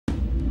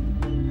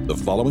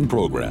The following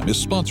program is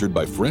sponsored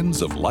by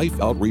Friends of Life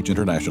Outreach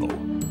International.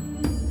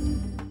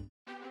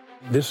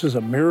 This is a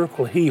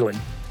miracle healing.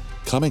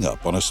 Coming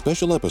up on a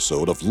special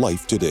episode of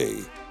Life Today.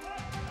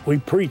 We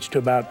preached to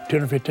about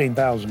 10 or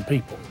 15,000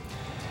 people,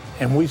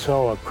 and we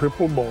saw a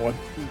crippled boy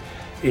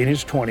in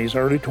his 20s,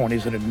 early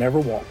 20s, that had never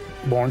walked,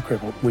 born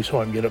crippled. We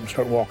saw him get up and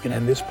start walking,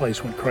 and this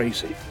place went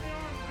crazy.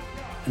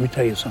 Let me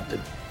tell you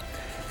something.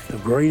 The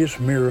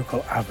greatest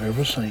miracle I've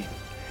ever seen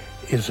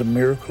is a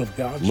miracle of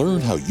God's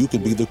Learn how you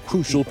can be the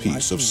crucial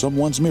piece of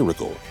someone's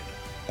miracle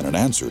and an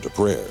answer to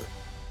prayer.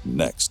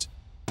 Next.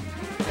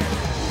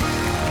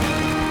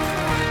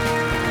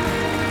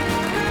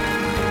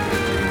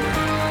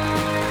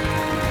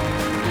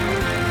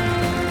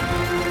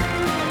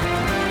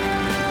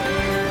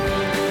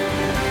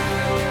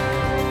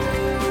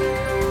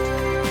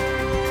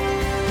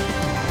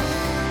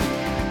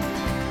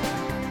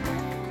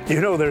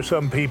 You know, there's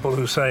some people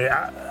who say,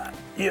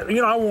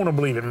 I want to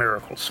believe in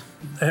miracles.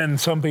 And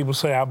some people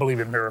say, I believe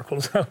in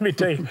miracles. Let me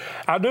tell you,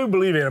 I do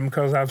believe in them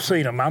because I've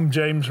seen them. I'm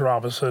James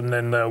Robison,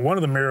 and one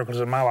of the miracles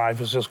in my life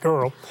is this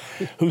girl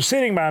who's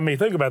sitting by me.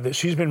 Think about this.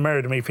 She's been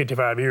married to me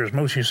 55 years.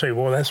 Most of you say,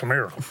 well, that's a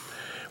miracle.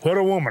 What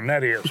a woman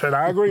that is. And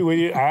I agree with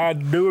you. I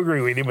do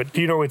agree with you. But,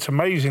 you know, it's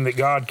amazing that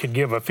God could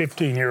give a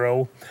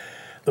 15-year-old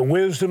the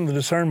wisdom, the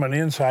discernment,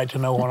 insight to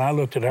know when I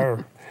looked at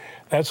her,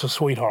 that's a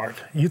sweetheart.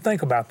 You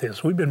think about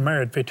this. We've been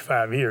married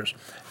 55 years,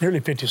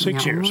 nearly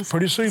 56 years.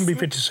 Pretty soon be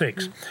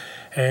 56.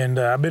 And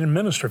I've been a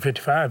minister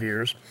 55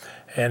 years,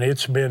 and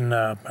it's been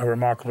a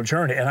remarkable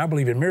journey. And I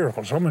believe in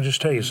miracles. So I'm going to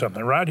just tell you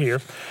something. Right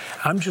here,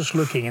 I'm just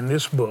looking in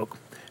this book,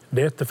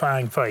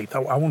 Death-Defying Faith.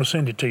 I want to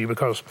send it to you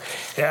because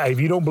if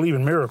you don't believe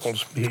in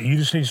miracles, you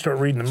just need to start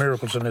reading the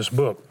miracles in this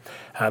book.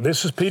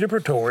 This is Peter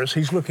Pretorius.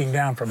 He's looking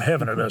down from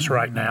heaven at us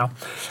right now.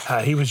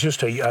 He was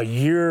just a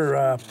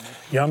year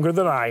younger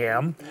than I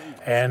am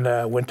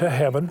and went to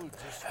heaven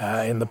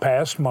in the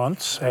past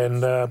months.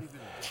 And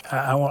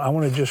I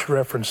want to just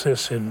reference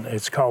this.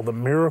 It's called The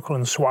Miracle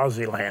in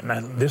Swaziland.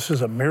 Now, this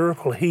is a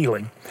miracle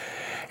healing.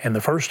 And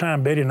the first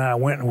time Betty and I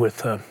went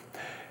with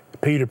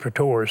Peter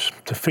Pretorius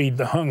to feed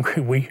the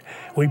hungry,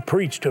 we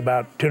preached to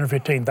about 10 or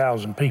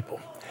 15,000 people.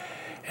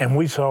 And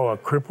we saw a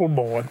crippled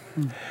boy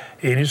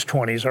in his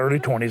 20s, early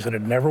 20s, that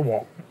had never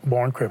walked,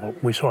 born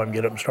crippled. We saw him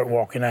get up and start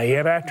walking. Now, he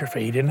had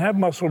atrophy. He didn't have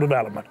muscle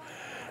development,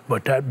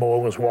 but that boy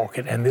was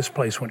walking, and this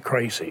place went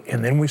crazy.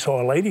 And then we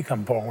saw a lady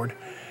come forward,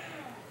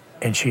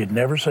 and she had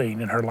never seen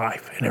in her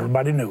life, and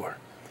everybody knew her.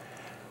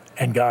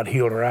 And God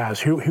healed her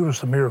eyes. Here was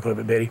the miracle of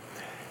it, Betty.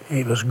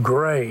 It was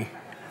gray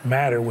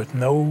matter with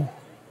no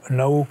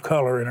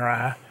color in her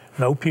eye,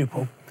 no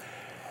pupil,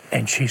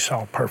 and she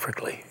saw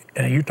perfectly.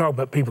 And you talk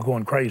about people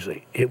going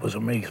crazy. It was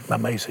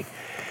amazing.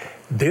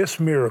 This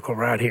miracle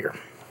right here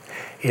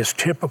is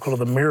typical of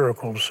the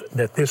miracles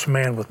that this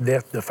man with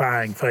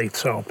death-defying faith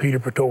saw, Peter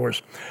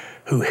Pretorius,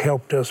 who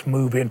helped us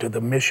move into the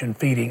mission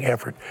feeding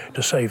effort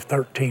to save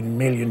 13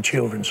 million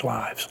children's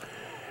lives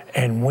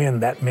and win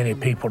that many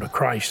people to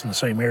Christ in the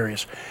same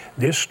areas.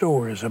 This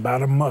story is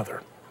about a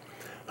mother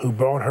who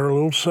brought her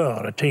little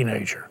son, a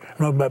teenager.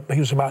 He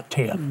was about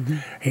 10. Mm-hmm.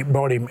 He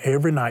brought him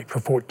every night for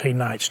 14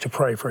 nights to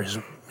pray for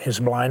his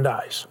blind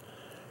eyes.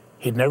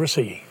 He'd never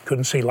see,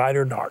 couldn't see light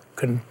or dark,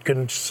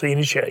 couldn't see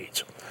any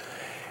shades.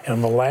 And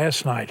on the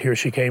last night, here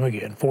she came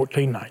again,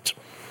 14 nights.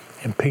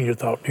 And Peter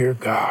thought, dear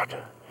God,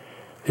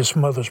 this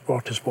mother's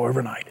brought this boy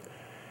every night.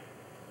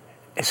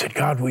 And said,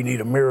 God, we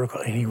need a miracle.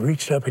 And he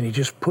reached up and he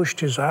just pushed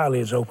his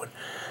eyelids open.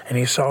 And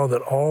he saw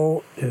that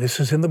all, this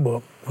is in the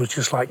book, was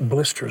just like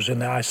blisters in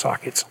the eye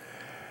sockets.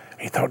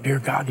 He thought, dear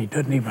God, he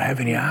doesn't even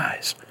have any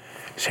eyes.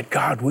 He said,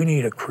 God, we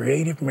need a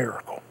creative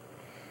miracle.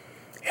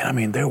 And I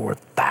mean, there were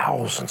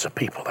thousands of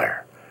people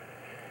there.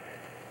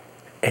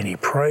 And he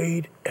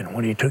prayed, and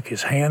when he took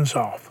his hands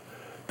off,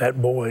 that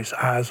boy's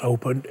eyes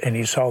opened, and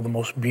he saw the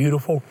most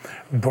beautiful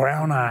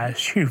brown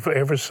eyes you've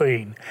ever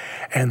seen.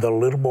 And the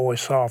little boy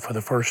saw for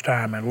the first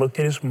time and looked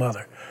at his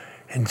mother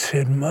and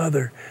said,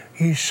 Mother,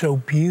 you're so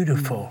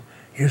beautiful.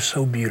 You're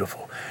so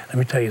beautiful. Let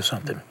me tell you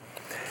something.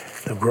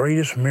 The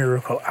greatest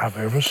miracle I've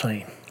ever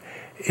seen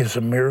is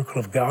a miracle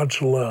of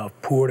God's love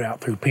poured out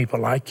through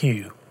people like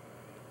you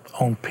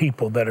on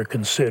people that are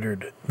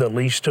considered the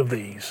least of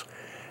these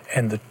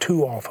and the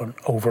too often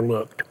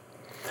overlooked.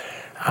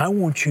 I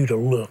want you to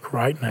look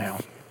right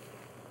now.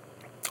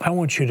 I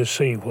want you to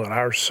see what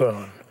our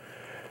son,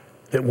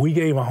 that we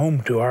gave a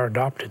home to, our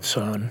adopted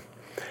son,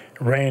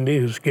 Randy,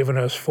 who's given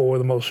us 4 of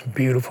the most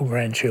beautiful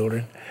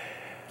grandchildren.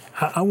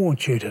 I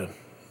want you to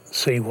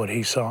see what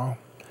he saw.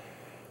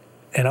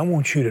 And I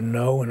want you to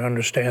know and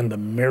understand the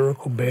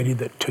miracle, Betty,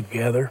 that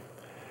together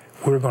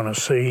we're going to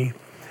see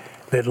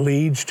that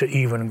leads to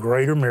even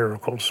greater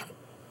miracles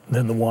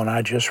than the one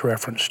I just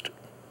referenced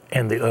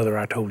and the other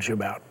I told you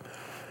about.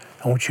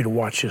 I want you to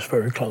watch this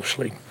very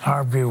closely.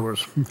 Our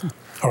viewers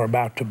are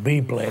about to be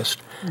blessed,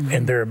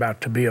 and they're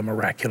about to be a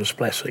miraculous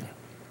blessing.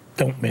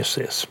 Don't miss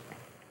this.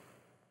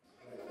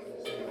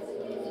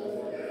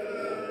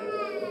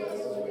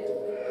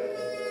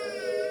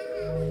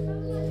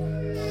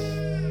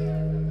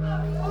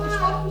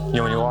 You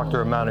know, when you walk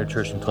through a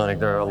malnutrition clinic,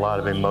 there are a lot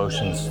of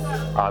emotions,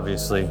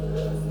 obviously,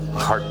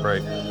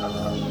 heartbreak,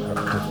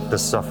 the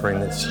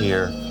suffering that's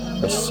here,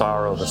 the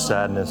sorrow, the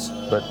sadness,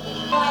 but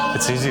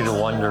it's easy to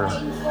wonder,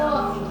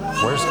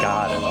 where's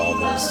God in all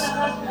this?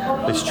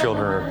 These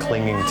children are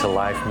clinging to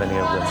life, many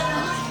of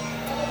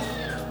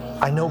them.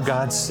 I know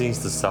God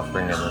sees the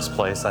suffering in this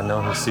place. I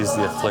know He sees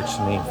the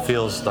affliction. He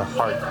feels the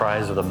heart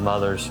cries of the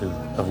mothers who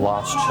have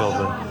lost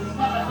children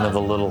and of the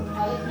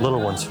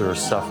little ones who are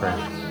suffering.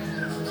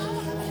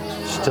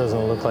 She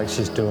doesn't look like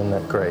she's doing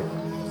that great.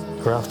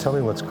 Ralph, tell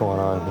me what's going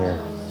on here.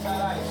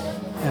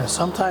 Yeah,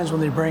 sometimes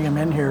when they bring them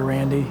in here,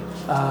 Randy,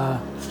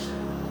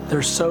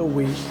 they're so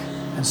weak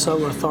and so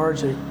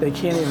lethargic, they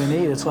can't even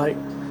eat. It's like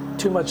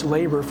too much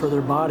labor for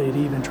their body to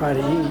even try to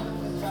eat.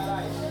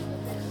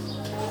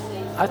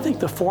 I think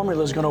the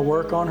formula is going to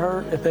work on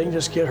her. If they can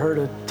just get her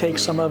to take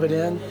some of it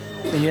in,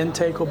 the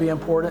intake will be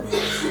important.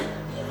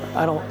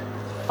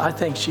 I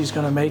think she's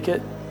going to make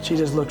it. She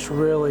just looks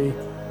really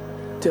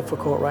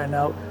difficult right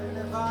now.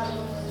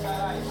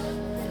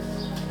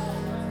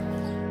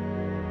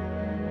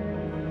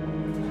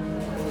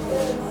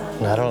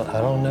 I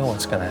don't know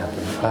what's going to happen.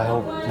 I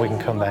hope we can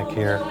come back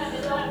here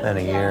in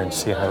a year and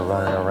see her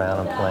running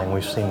around and playing.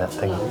 We've seen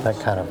that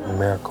kind of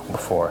miracle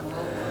before,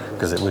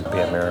 because it would be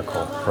a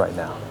miracle right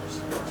now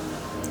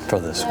for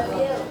this one.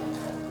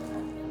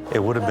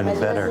 It would have been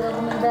better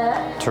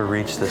to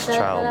reach this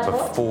child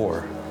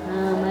before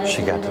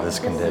she got to this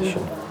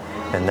condition.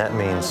 And that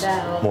means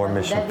more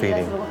mission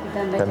feeding.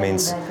 That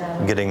means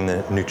getting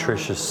the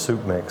nutritious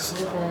soup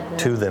mix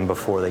to them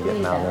before they get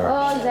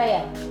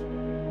malnourished.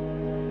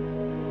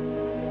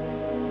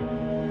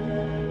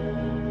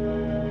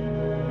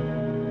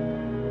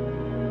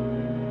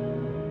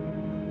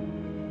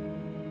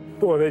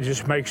 Boy, that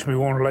just makes me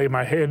want to lay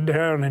my head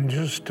down and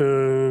just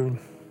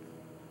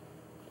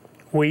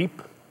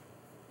weep,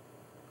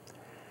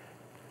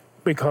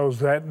 because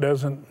that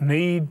doesn't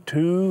need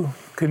to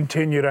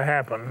continue to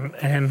happen,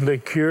 and the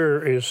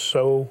cure is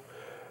so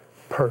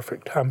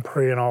perfect. I'm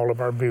praying all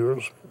of our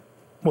viewers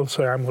will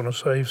say, I'm going to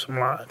save some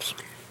lives.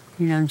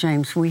 You know,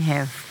 James, we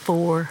have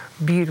 4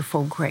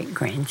 beautiful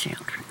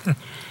great-grandchildren.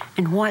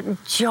 And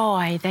what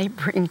joy they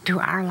bring to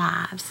our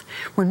lives.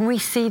 When we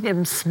see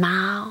them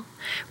smile,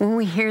 when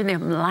we hear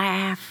them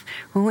laugh,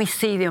 when we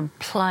see them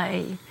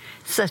play,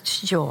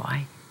 such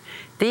joy.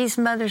 These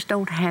mothers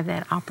don't have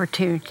that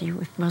opportunity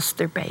with most of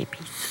their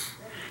babies.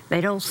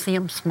 They don't see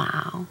them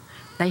smile.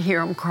 They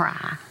hear them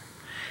cry.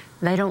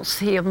 They don't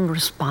see them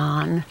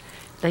respond.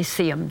 They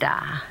see them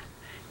die.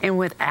 And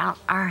without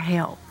our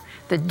help,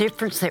 the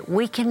difference that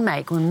we can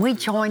make when we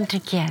join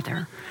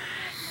together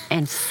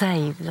and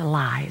save the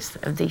lives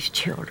of these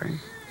children,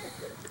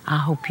 I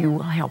hope you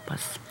will help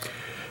us.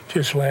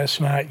 Just last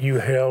night, you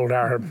held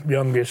our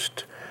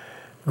youngest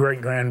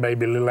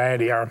great-grandbaby, little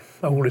Addie, our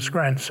oldest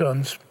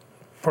grandson's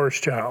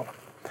first child.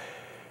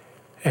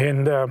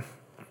 And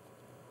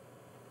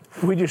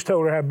we just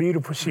told her how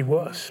beautiful she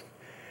was.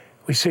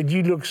 We said,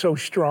 you look so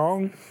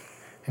strong.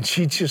 And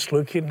she just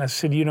looked at it, and I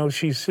said, you know,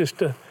 she's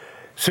just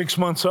 6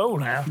 months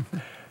old now.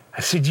 I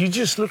said, you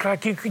just look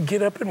like you could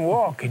get up and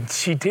walk, and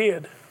she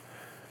did.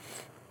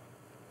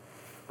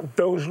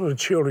 Those little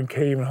children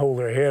can't even hold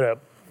their head up.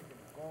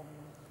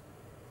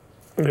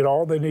 And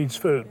all they need is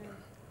food.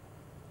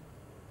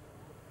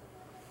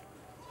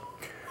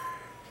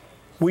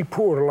 We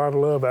poured a lot of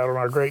love out on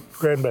our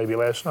great-grandbaby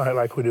last night,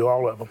 like we do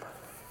all of them.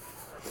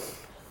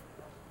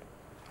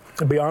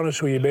 To be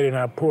honest with you, Betty and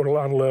I poured a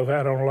lot of love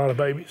out on a lot of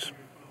babies.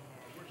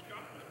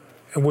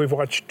 And we've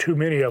watched too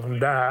many of them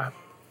die,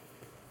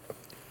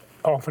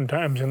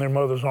 oftentimes in their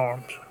mother's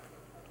arms.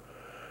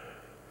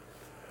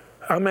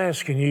 I'm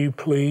asking you,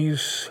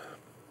 please,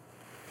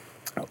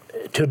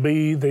 to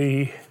be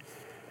the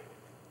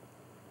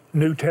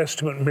New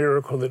Testament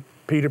miracle that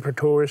Peter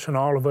Pretorius and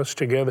all of us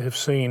together have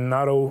seen,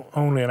 not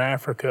only in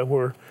Africa,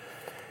 where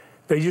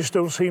they just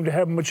don't seem to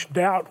have much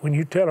doubt. When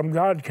you tell them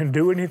God can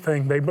do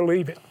anything, they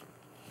believe it.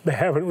 They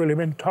haven't really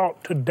been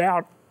taught to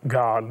doubt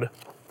God.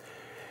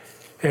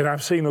 And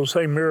I've seen those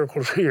same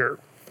miracles here.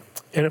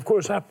 And of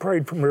course, I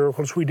prayed for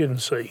miracles we didn't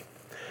see.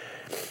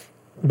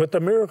 But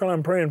the miracle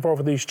I'm praying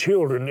for these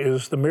children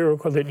is the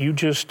miracle that you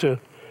just, and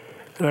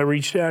I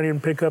reach down here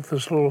and pick up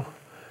this little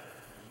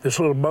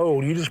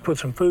bowl. You just put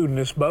some food in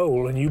this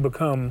bowl and you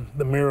become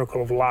the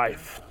miracle of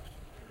life.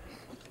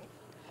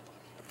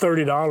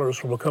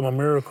 $30 will become a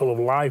miracle of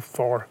life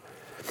for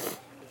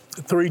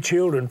 3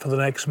 children for the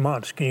next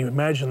months. Can you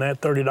imagine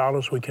that?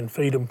 $30 we can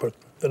feed them for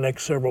the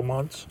next several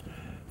months.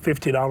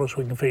 $50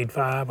 we can feed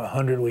 5,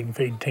 $100 we can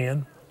feed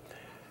 10.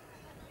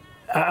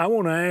 I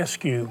want to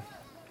ask you,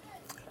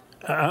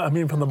 I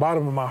mean from the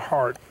bottom of my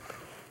heart,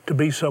 to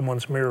be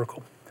someone's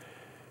miracle.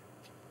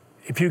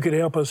 If you could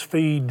help us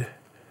feed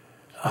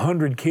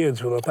 100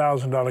 kids with a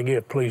 $1,000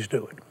 gift, please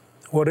do it.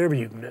 Whatever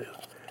you can do.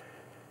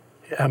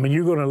 I mean,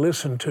 you're going to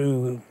listen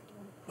to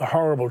the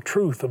horrible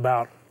truth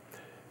about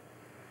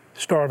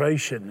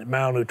starvation and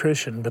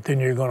malnutrition, but then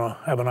you're going to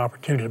have an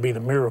opportunity to be the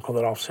miracle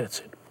that offsets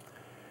it.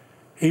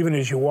 Even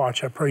as you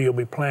watch, I pray you'll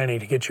be planning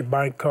to get your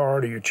bank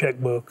card or your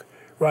checkbook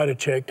write a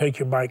check, take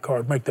your bank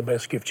card, make the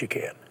best gift you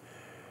can.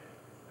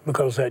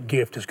 Because that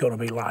gift is going to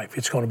be life.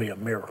 It's going to be a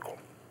miracle.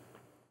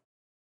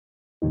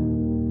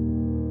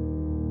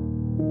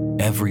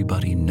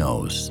 Everybody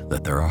knows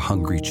that there are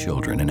hungry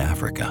children in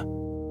Africa,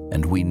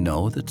 and we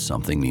know that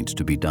something needs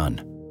to be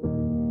done.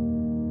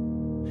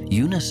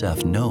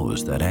 UNICEF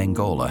knows that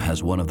Angola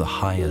has one of the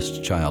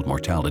highest child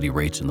mortality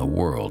rates in the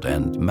world,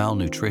 and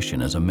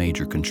malnutrition is a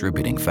major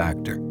contributing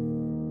factor.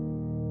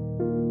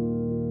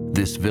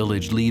 This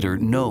village leader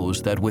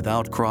knows that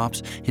without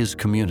crops, his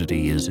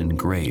community is in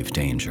grave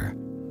danger.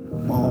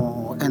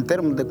 Bom, em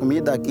termos de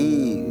comida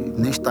aqui,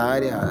 nesta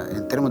área,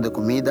 em termos de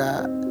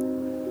comida,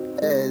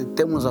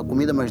 temos a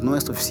comida, mas não é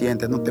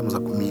suficiente, não temos a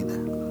comida.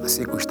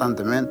 Assim,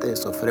 constantemente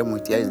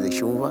sofremos dias de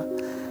chuva.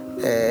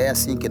 É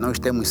assim que nós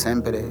temos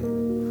sempre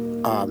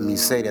a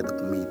miséria da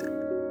comida.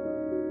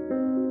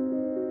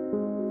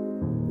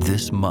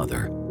 This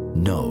mother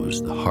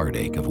knows the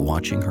heartache of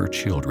watching her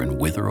children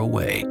wither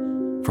away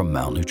from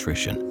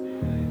malnutrition.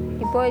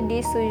 Depois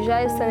disso,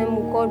 já esse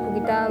mesmo corpo que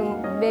está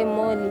bem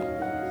mole.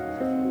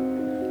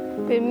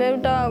 Primeiro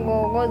estava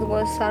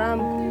com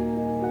sarampo.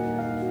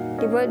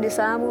 Depois de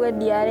sarampo, é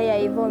diarreia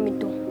e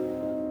vômito.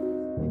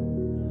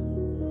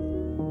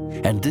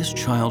 And this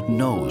child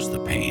knows the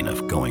pain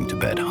of going to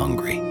bed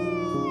hungry.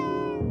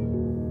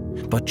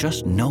 But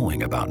just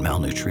knowing about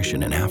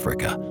malnutrition in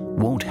Africa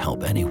won't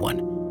help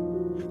anyone.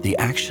 The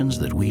actions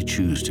that we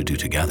choose to do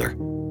together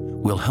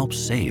will help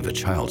save a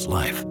child's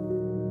life.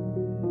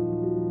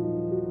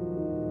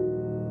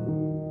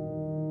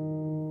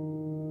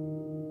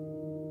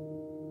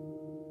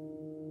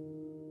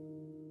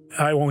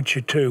 I want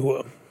you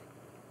to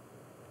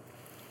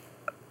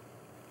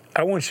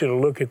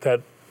look at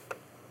that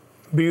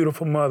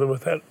beautiful mother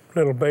with that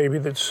little baby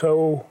that's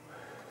so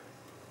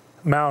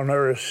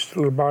malnourished,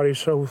 little body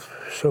so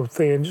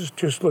thin.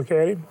 Just look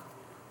at him.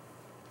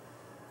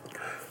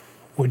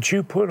 Would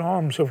you put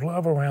arms of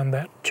love around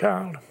that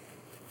child?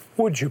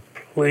 Would you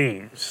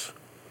please?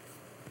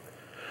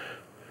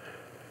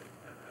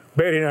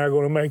 Betty and I are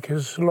going to make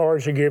as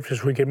large a gift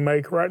as we can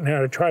make right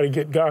now to try to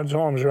get God's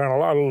arms around a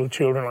lot of little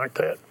children like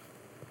that.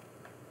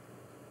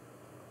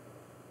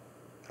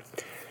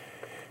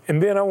 And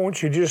then I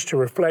want you just to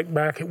reflect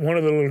back at one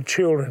of the little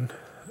children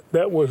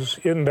that was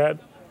in that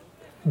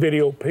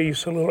video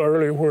piece a little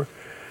earlier, where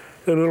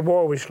the little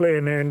boy was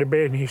laying there in the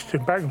bed and he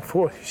stood back and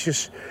forth. He's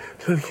just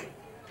looking.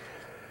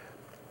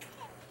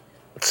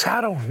 So I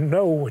don't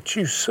know what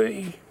you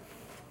see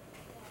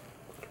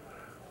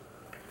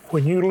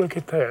when you look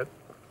at that.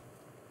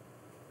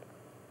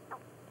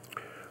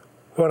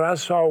 What I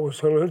saw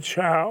was a little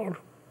child,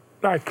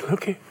 like,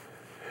 looking,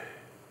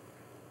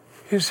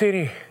 is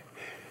any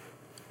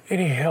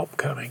help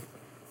coming?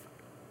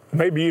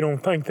 Maybe you don't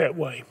think that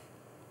way.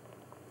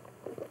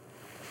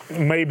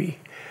 Maybe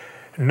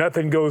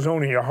nothing goes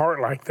on in your heart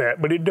like that,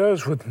 but it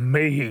does with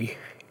me.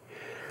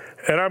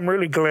 And I'm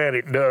really glad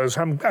it does.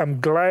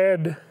 I'm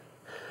glad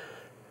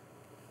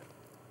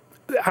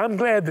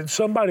that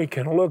somebody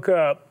can look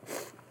up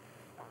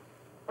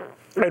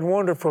and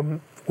wonder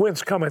from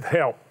whence cometh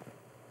help.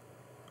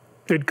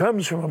 It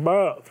comes from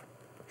above,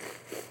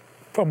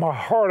 from a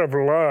heart of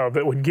love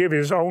that would give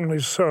his only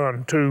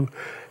son to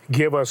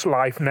give us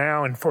life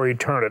now and for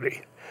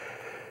eternity.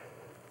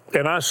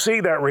 And I see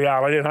that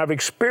reality, and I've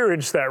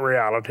experienced that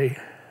reality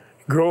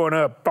growing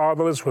up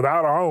fatherless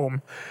without a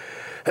home.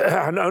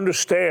 I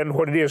understand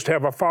what it is to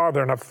have a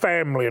father and a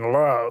family and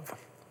love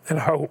and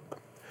hope.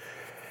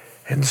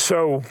 And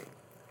so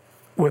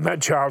when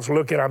that child's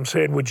looking, I'm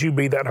saying, would you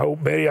be that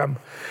hope, Betty? I'm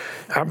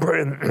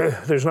praying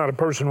there's not a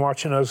person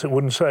watching us that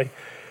wouldn't say,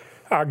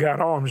 I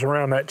got arms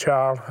around that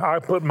child. I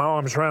put my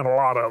arms around a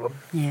lot of them.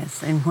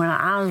 Yes, and when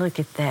I look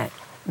at that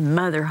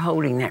mother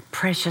holding that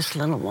precious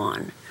little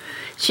one,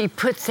 she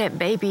puts that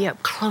baby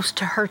up close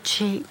to her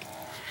cheek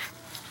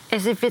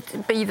as if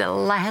it be the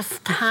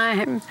last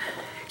time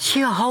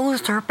she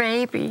holds her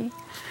baby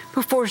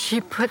before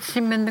she puts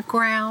him in the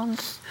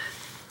ground.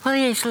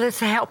 Please, let's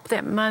help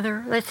that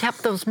mother. Let's help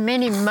those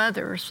many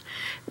mothers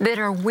that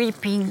are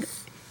weeping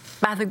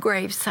by the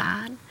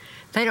graveside.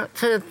 So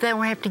that they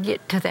don't have to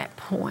get to that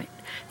point.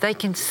 They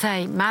can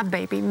say, my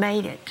baby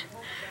made it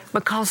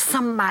because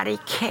somebody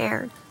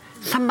cared.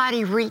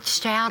 Somebody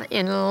reached out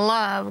in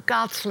love,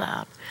 God's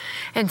love,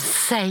 and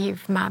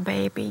saved my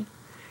baby.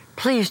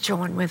 Please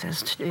join with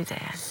us to do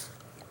that.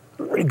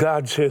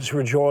 God says,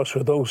 rejoice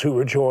with those who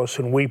rejoice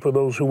and weep with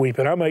those who weep.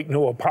 And I make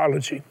no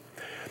apology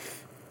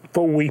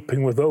for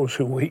weeping with those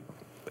who weep.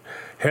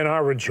 And I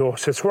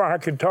rejoice. That's why I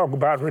can talk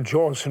about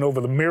rejoicing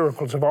over the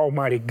miracles of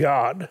Almighty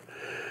God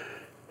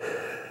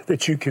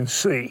that you can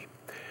see.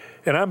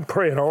 And I'm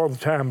praying all the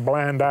time,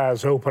 blind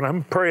eyes open.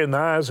 I'm praying the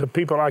eyes of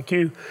people like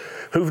you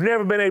who've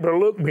never been able to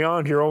look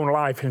beyond your own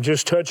life and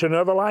just touch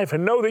another life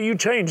and know that you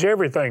change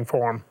everything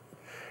for them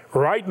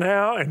right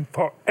now and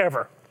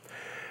forever.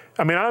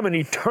 I mean, I'm an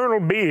eternal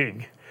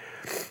being,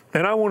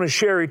 and I want to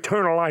share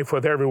eternal life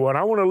with everyone.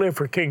 I want to live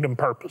for kingdom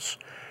purpose.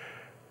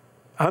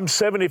 I'm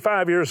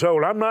 75 years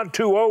old. I'm not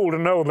too old to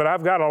know that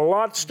I've got a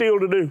lot still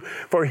to do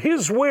for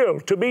His will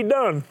to be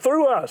done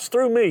through us,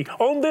 through me,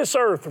 on this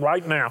earth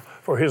right now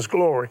for His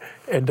glory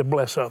and to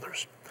bless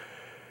others.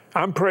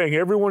 I'm praying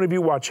every one of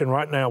you watching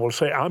right now will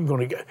say, I'm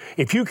going to,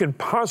 if you can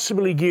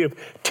possibly give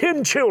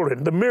 10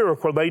 children the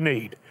miracle they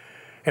need,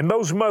 and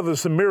those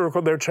mothers the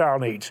miracle their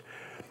child needs,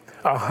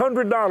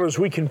 $100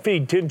 we can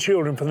feed 10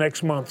 children for the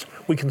next month.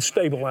 We can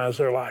stabilize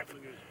their life.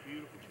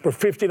 For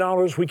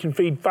 $50 we can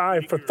feed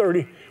 5. For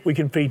 30 we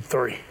can feed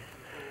 3.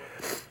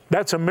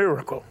 That's a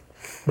miracle.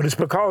 But it's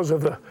because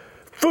of the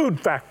food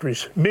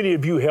factories many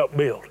of you helped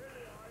build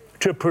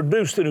to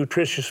produce the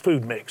nutritious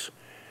food mix.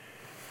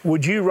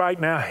 Would you right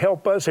now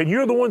help us? And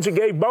you're the ones that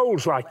gave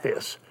bowls like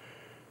this.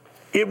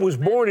 It was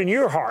born in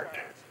your heart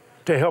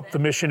to help the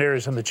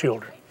missionaries and the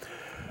children.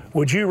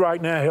 Would you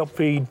right now help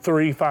feed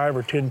 3, 5,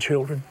 or 10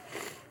 children?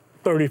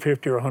 $30,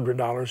 $50, or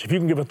 $100. If you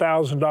can give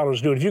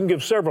 $1,000, do it. If you can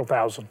give several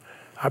thousand,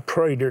 I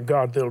pray, dear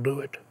God, they'll do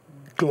it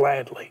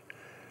gladly.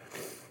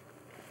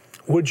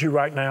 Would you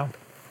right now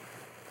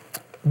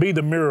be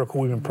the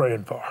miracle we've been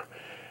praying for?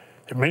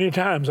 And many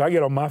times I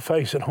get on my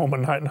face at home at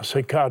night and I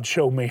say, God,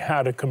 show me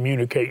how to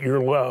communicate your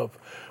love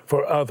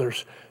for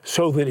others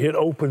so that it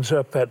opens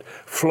up that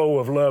flow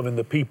of love in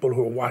the people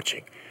who are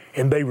watching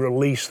and they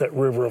release that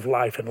river of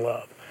life and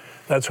love.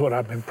 That's what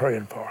I've been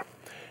praying for.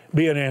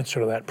 Be an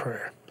answer to that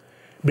prayer.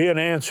 Be an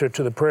answer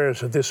to the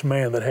prayers of this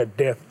man that had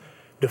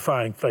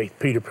death-defying faith,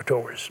 Peter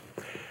Pretorius.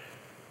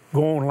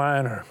 Go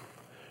online or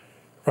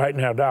right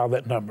now dial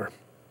that number.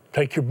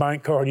 Take your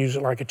bank card, use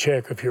it like a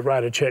check. If you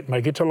write a check,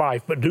 make it to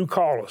life, but do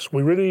call us.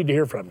 We really need to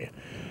hear from you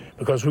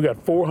because we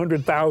got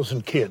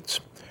 400,000 kids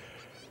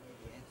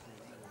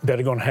that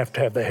are going to have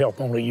the help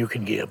only you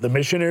can give. The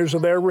missionaries are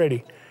there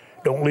ready.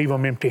 Don't leave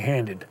them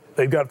empty-handed.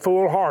 They've got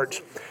full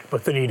hearts,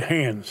 but they need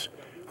hands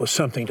with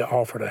something to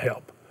offer to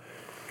help.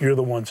 You're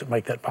the ones that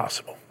make that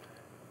possible.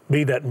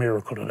 Be that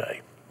miracle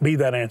today. Be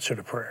that answer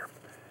to prayer.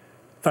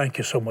 Thank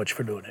you so much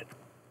for doing it.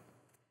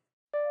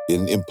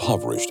 In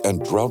impoverished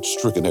and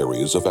drought-stricken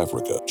areas of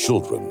Africa,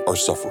 children are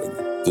suffering.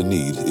 The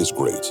need is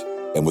great,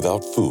 and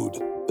without food,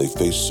 they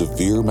face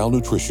severe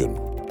malnutrition,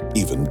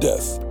 even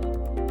death.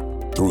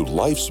 Through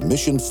Life's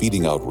Mission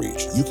Feeding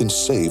Outreach, you can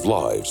save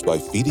lives by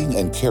feeding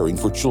and caring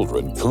for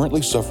children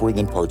currently suffering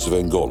in parts of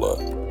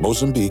Angola,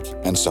 Mozambique,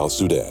 and South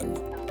Sudan.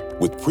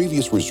 With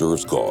previous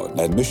reserves gone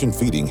and mission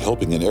feeding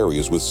helping in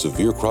areas with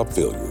severe crop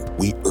failure,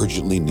 we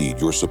urgently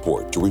need your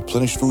support to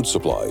replenish food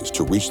supplies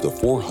to reach the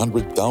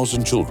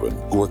 400,000 children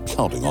who are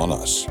counting on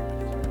us.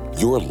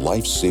 Your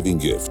life-saving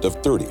gift of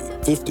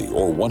 $30, $50,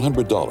 or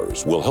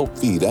 $100 will help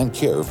feed and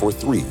care for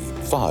 3,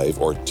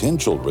 5, or 10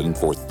 children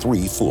for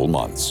 3 full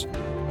months.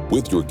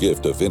 With your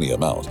gift of any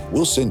amount,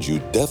 we'll send you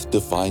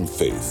Death-Defying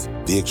Faith,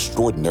 the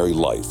extraordinary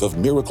life of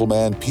miracle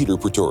man Peter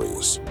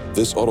Pretorius.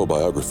 This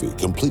autobiography,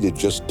 completed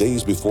just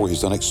days before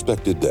his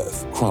unexpected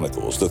death,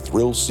 chronicles the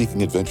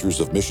thrill-seeking adventures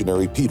of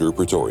missionary Peter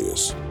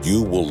Pretorius.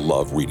 You will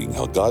love reading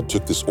how God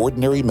took this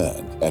ordinary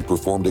man and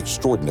performed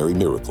extraordinary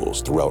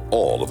miracles throughout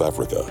all of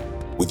Africa.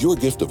 With your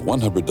gift of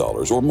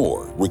 $100 or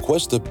more,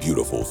 request the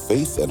beautiful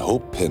Faith and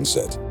Hope pen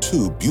set,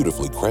 2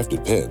 beautifully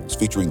crafted pens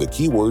featuring the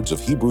key words of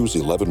Hebrews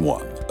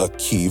 11:1, a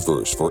key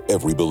verse for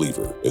every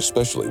believer,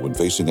 especially when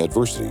facing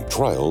adversity,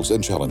 trials,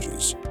 and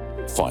challenges.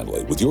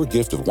 Finally, with your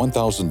gift of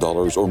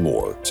 $1,000 or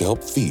more to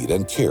help feed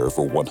and care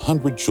for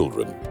 100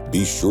 children,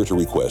 be sure to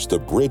request the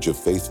Bridge of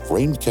Faith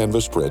framed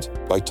canvas print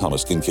by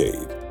Thomas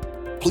Kincaid.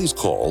 Please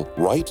call,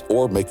 write,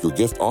 or make your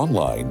gift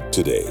online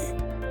today.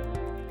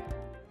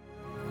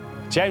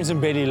 James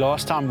and Betty,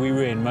 last time we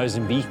were in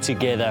Mozambique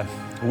together,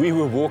 we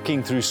were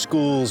walking through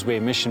schools where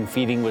mission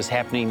feeding was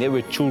happening. There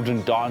were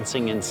children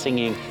dancing and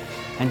singing,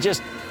 and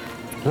just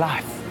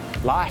life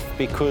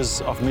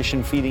because of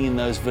mission feeding in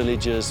those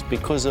villages,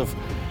 because of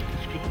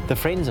the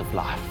friends of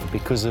life,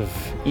 because of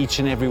each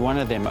and every one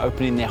of them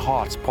opening their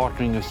hearts,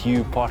 partnering with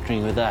you,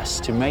 partnering with us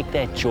to make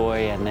that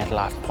joy and that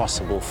life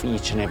possible for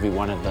each and every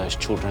one of those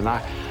children.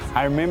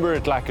 I remember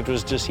it like it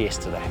was just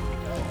yesterday.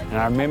 And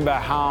I remember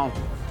how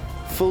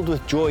filled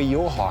with joy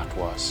your heart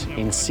was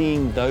in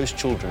seeing those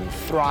children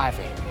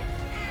thriving,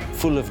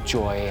 full of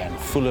joy and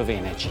full of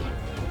energy.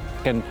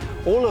 And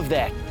all of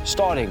that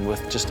starting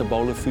with just a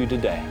bowl of food a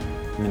day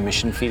in the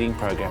mission feeding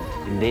program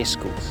in their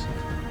schools,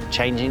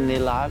 changing their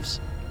lives,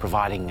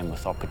 providing them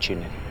with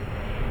opportunity.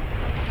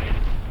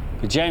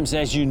 But James,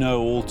 as you know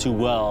all too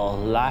well,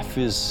 life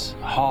is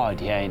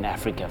hard here in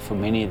Africa for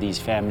many of these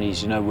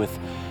families. You know, with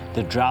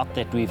the drought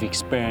that we've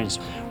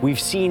experienced, we've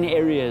seen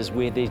areas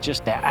where they're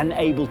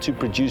unable to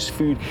produce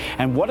food,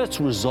 and what it's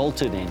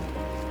resulted in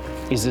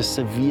is a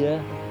severe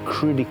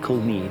critical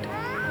need,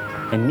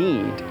 a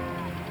need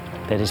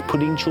that is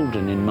putting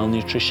children in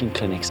malnutrition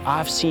clinics.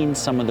 I've seen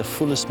some of the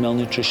fullest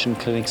malnutrition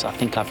clinics I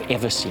think I've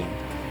ever seen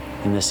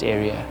in this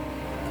area.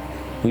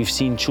 We've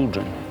seen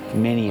children,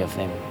 many of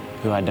them,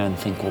 who I don't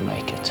think will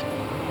make it.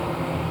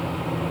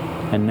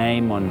 A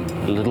name on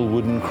a little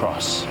wooden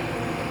cross,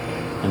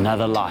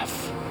 another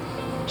life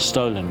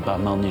stolen by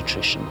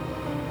malnutrition,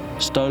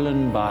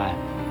 stolen by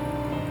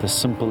the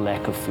simple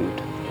lack of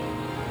food.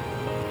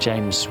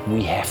 James,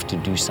 we have to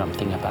do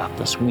something about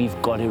this. We've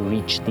got to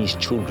reach these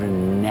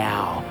children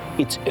now.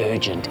 It's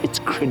urgent, it's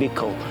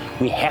critical.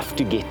 We have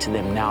to get to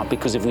them now,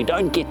 because if we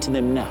don't get to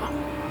them now,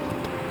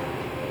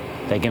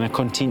 they're going to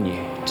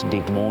continue to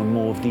dig more and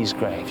more of these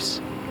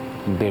graves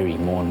and bury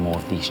more and more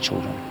of these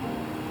children.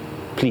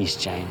 Please,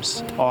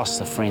 James, ask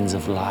the Friends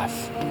of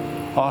Life.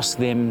 Ask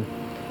them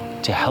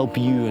to help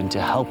you and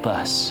to help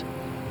us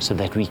so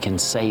that we can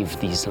save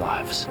these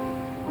lives.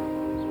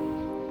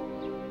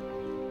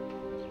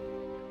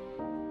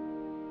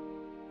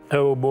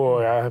 Oh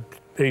boy,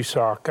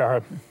 Isak,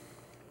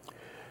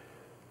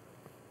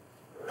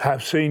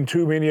 I've seen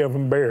too many of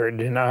them buried,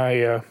 and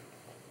I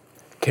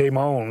came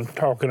on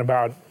talking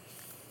about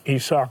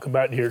Isak,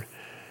 about your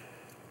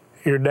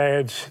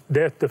dad's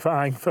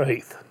death-defying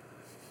faith.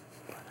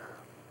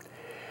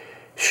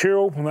 Sure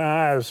opened the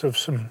eyes of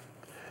some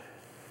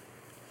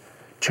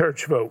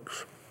church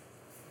folks.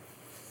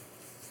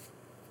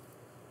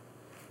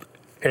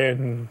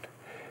 And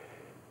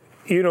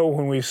you know,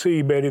 when we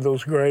see, Betty,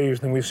 those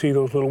graves and we see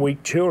those little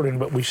weak children,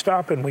 but we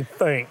stop and we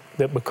think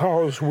that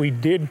because we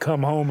did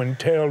come home and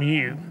tell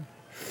you,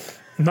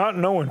 not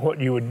knowing what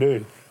you would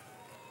do,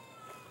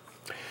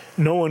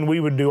 knowing we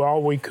would do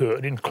all we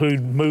could,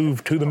 include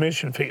move to the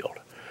mission field.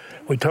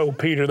 We told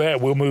Peter that,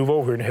 we'll move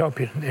over and help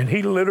you. And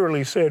he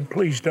literally said,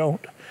 please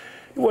don't.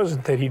 It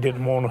wasn't that he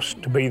didn't want us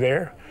to be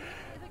there.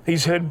 He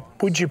said,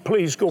 would you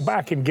please go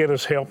back and get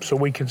us help so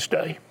we can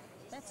stay?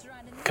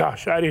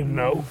 Gosh, I didn't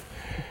know.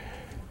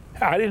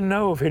 I didn't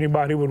know if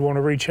anybody would want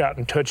to reach out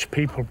and touch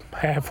people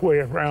halfway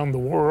around the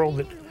world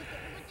that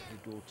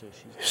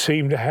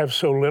seem to have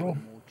so little.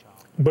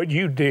 But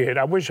you did.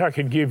 I wish I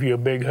could give you a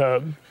big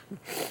hug.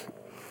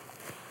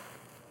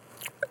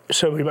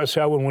 Some people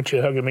say, I wouldn't want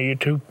you hugging me, you're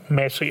too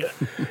messy.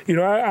 You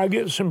know, I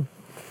get some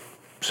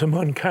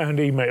unkind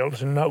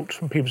emails and notes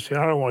from people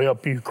saying, I don't want to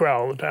help you cry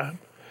all the time.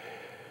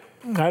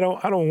 I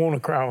don't want to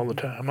cry all the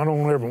time. I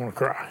don't ever want to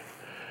cry.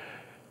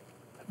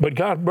 But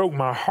God broke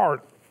my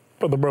heart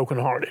for the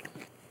brokenhearted.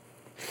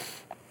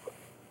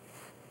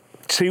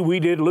 See, we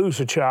did lose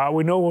a child.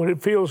 We know what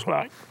it feels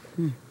like.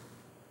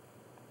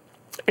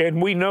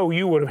 And we know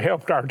you would have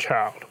helped our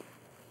child.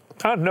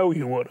 I know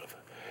you would have.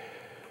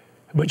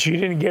 But you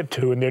didn't get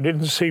to, and there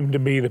didn't seem to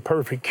be the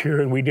perfect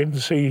cure, and we didn't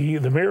see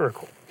the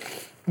miracle.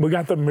 We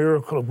got the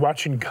miracle of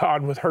watching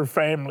God with her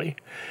family,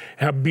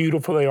 how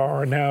beautiful they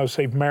are, and now as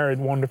they've married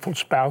wonderful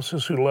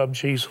spouses who love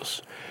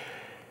Jesus.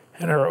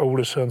 And her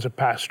oldest son's a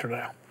pastor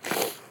now.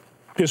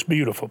 Just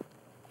beautiful.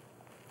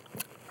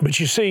 But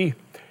you see,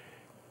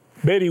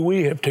 Betty,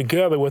 we have,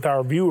 together with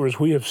our viewers,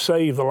 we have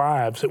saved the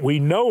lives that we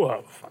know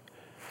of,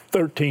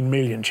 13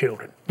 million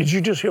children. Did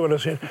you just hear what I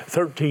said?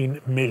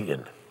 13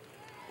 million.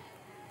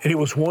 And it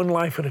was one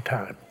life at a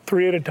time,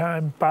 3 at a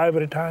time, 5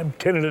 at a time,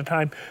 10 at a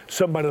time,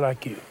 somebody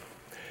like you.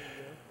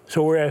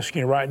 So we're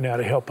asking you right now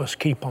to help us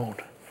keep on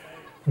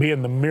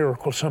being the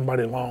miracle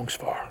somebody longs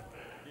for.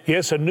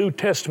 Yes, a New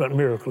Testament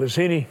miracle. Is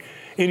any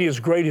as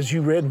great as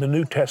you read in the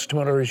New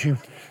Testament or as you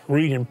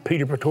read in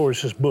Peter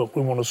Pretorius' book?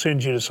 We want to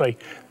send you to say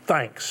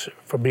thanks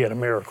for being a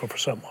miracle for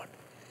someone.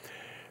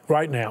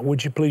 Right now,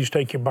 would you please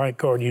take your bank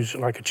card, use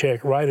it like a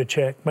check, write a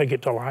check, make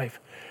it to life.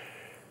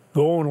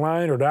 Go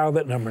online or dial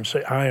that number and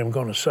say, I am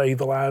going to save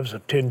the lives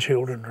of 10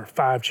 children or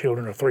 5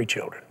 children or 3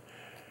 children,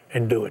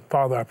 and do it.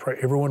 Father, I pray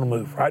everyone will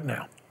move right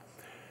now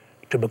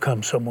to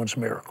become someone's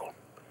miracle.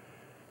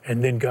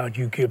 And then, God,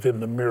 you give them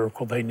the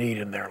miracle they need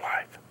in their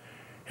life.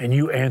 And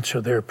you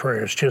answer their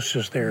prayers just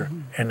as they're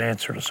an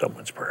answer to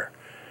someone's prayer.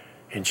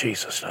 In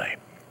Jesus' name.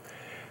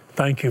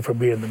 Thank you for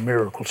being the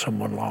miracle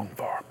someone longed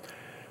for.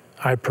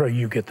 I pray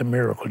you get the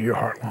miracle your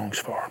heart longs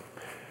for.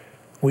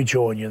 We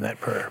join you in that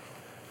prayer.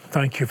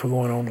 Thank you for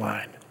going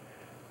online.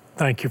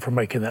 Thank you for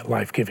making that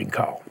life-giving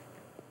call.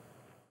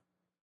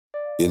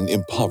 In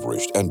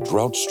impoverished and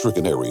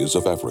drought-stricken areas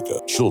of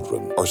Africa,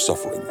 children are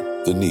suffering.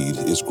 The need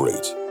is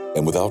great,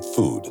 and without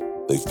food,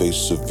 they face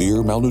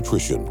severe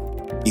malnutrition,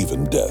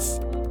 even death.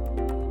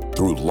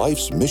 Through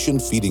Life's Mission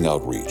Feeding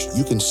Outreach,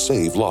 you can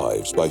save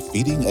lives by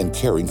feeding and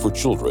caring for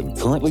children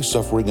currently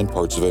suffering in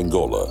parts of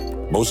Angola,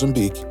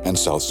 Mozambique, and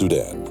South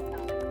Sudan.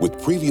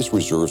 With previous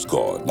reserves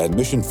gone and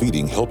mission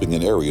feeding helping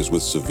in areas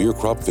with severe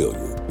crop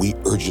failure, we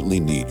urgently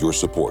need your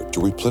support to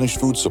replenish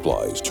food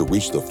supplies to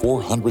reach the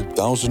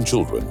 400,000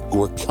 children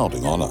who are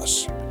counting on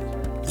us.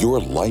 Your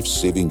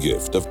life-saving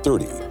gift of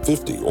 $30,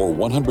 $50, or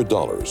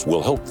 $100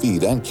 will help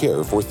feed and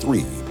care for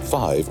 3,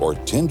 5, or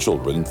 10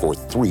 children for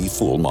 3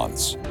 full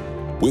months.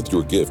 With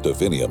your gift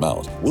of any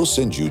amount, we'll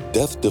send you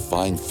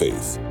Death-Defying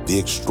Faith, the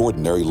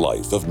extraordinary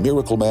life of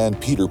miracle man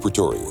Peter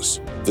Pretorius.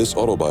 This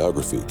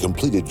autobiography,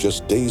 completed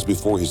just days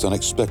before his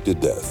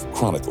unexpected death,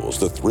 chronicles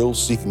the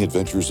thrill-seeking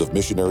adventures of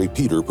missionary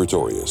Peter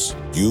Pretorius.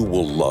 You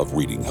will love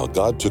reading how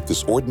God took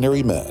this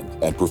ordinary man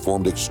and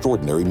performed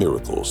extraordinary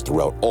miracles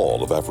throughout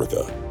all of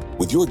Africa.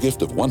 With your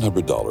gift of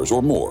 $100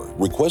 or more,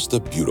 request the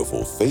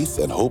beautiful Faith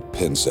and Hope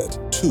pen set,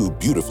 2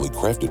 beautifully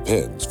crafted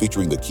pens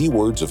featuring the key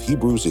words of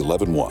Hebrews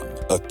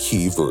 11:1, a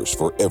key verse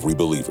for every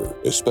believer,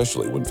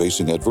 especially when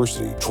facing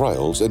adversity,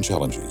 trials, and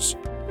challenges.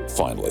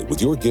 Finally,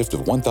 with your gift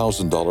of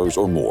 $1,000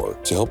 or more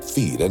to help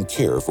feed and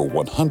care for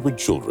 100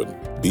 children,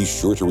 be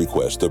sure to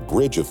request the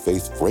Bridge of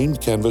Faith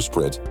framed canvas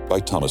print by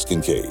Thomas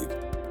Kincaid.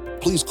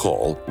 Please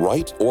call,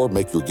 write, or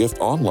make your gift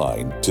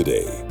online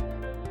today.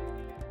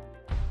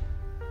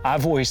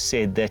 I've always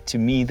said that to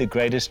me, the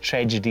greatest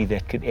tragedy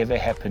that could ever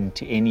happen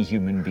to any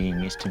human being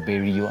is to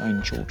bury your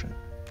own children.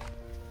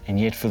 And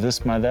yet for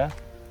this mother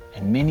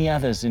and many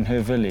others in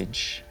her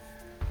village,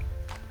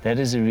 that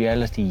is a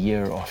reality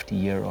year after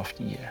year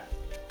after year.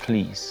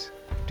 Please,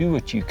 do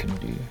what you can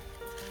do.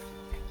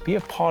 Be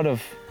a part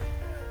of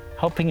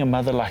helping a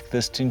mother like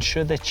this to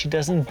ensure that she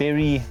doesn't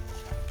bury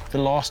the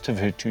last of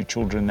her 2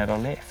 children that are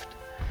left.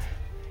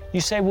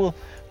 You say, well,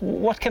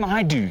 what can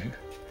I do?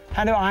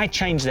 How do I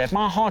change that?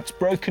 My heart's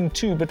broken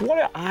too, but what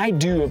do I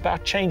do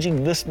about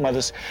changing this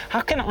mother's?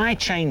 How can I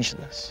change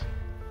this?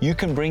 You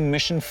can bring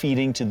mission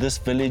feeding to this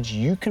village.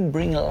 You can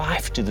bring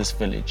life to this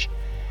village.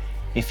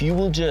 If you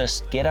will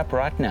just get up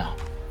right now,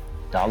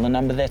 dial the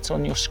number that's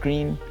on your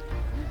screen,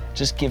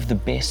 just give the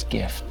best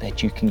gift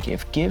that you can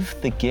give. Give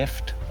the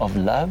gift of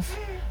love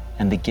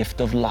and the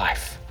gift of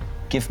life.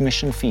 Give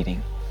mission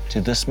feeding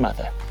to this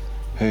mother,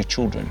 her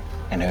children,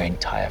 and her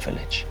entire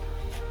village.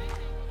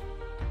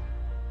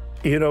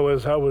 You know,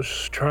 as I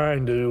was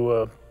trying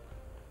to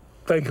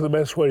think of the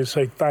best way to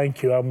say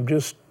thank you,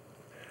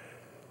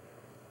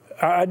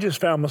 I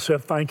just found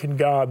myself thanking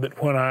God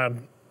that when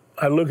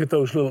I look at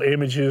those little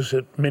images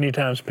that many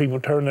times people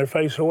turn their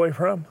face away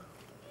from,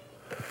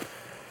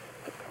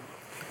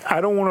 I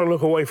don't want to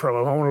look away from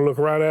them. I want to look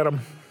right at them.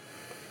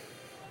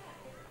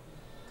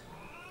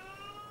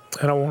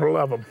 And I want to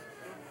love them.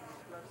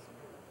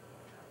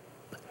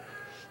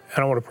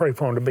 And I want to pray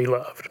for them to be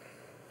loved.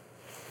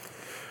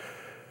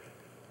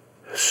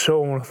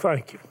 So I want to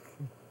thank you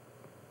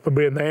for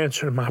being the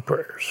answer to my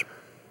prayers.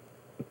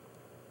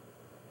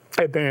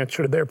 And the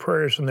answer to their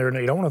prayers and their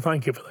need. I want to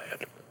thank you for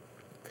that.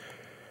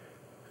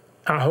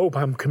 I hope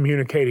I'm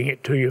communicating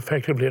it to you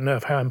effectively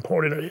enough how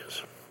important it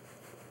is.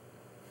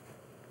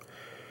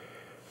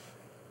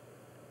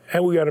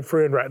 And we got a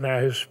friend right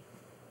now, his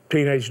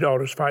teenage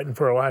daughter's fighting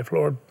for her life.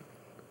 Lord,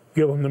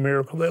 give them the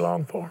miracle they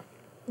long for.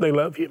 They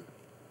love you.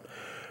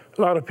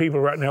 A lot of people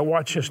right now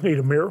watching us need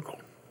a miracle.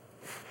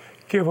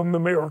 Give them the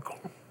miracle.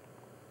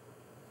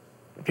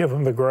 Give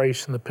them the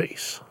grace and the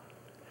peace.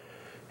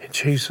 In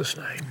Jesus'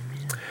 name.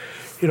 Amen.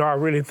 You know, I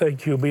really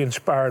think you'll be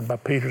inspired by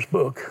Peter's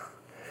book.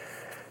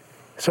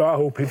 So I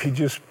hope if you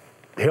just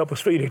help us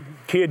feed a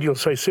kid, you'll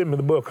say, send me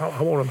the book.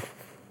 I want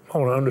to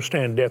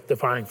understand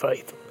death-defying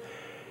faith.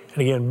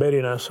 And again, Betty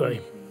and I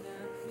say,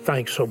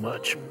 thanks so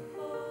much.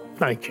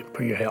 Thank you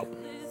for your help.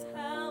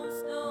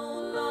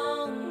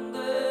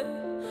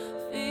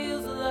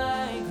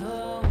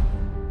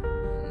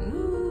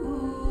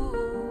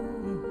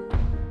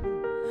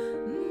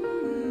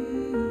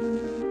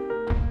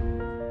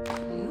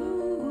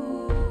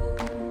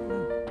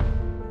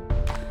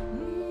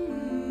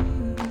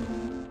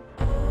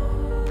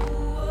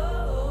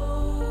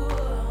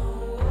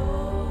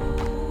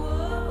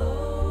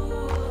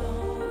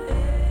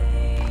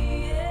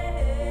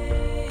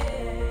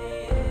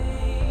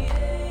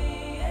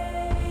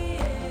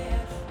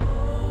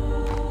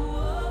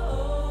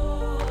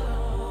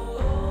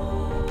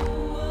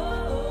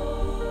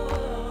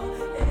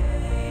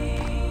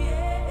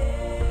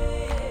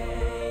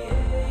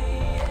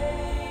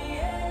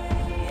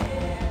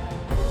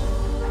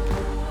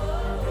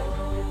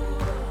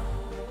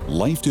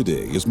 Life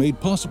Today is made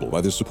possible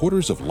by the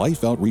supporters of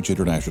Life Outreach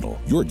International.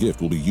 Your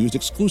gift will be used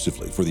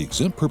exclusively for the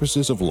exempt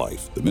purposes of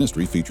life. The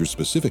ministry features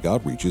specific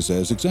outreaches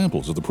as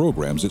examples of the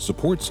programs it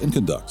supports and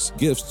conducts.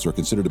 Gifts are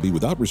considered to be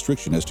without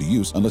restriction as to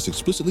use unless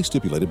explicitly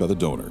stipulated by the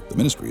donor. The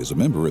ministry is a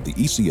member of the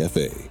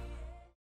ECFA.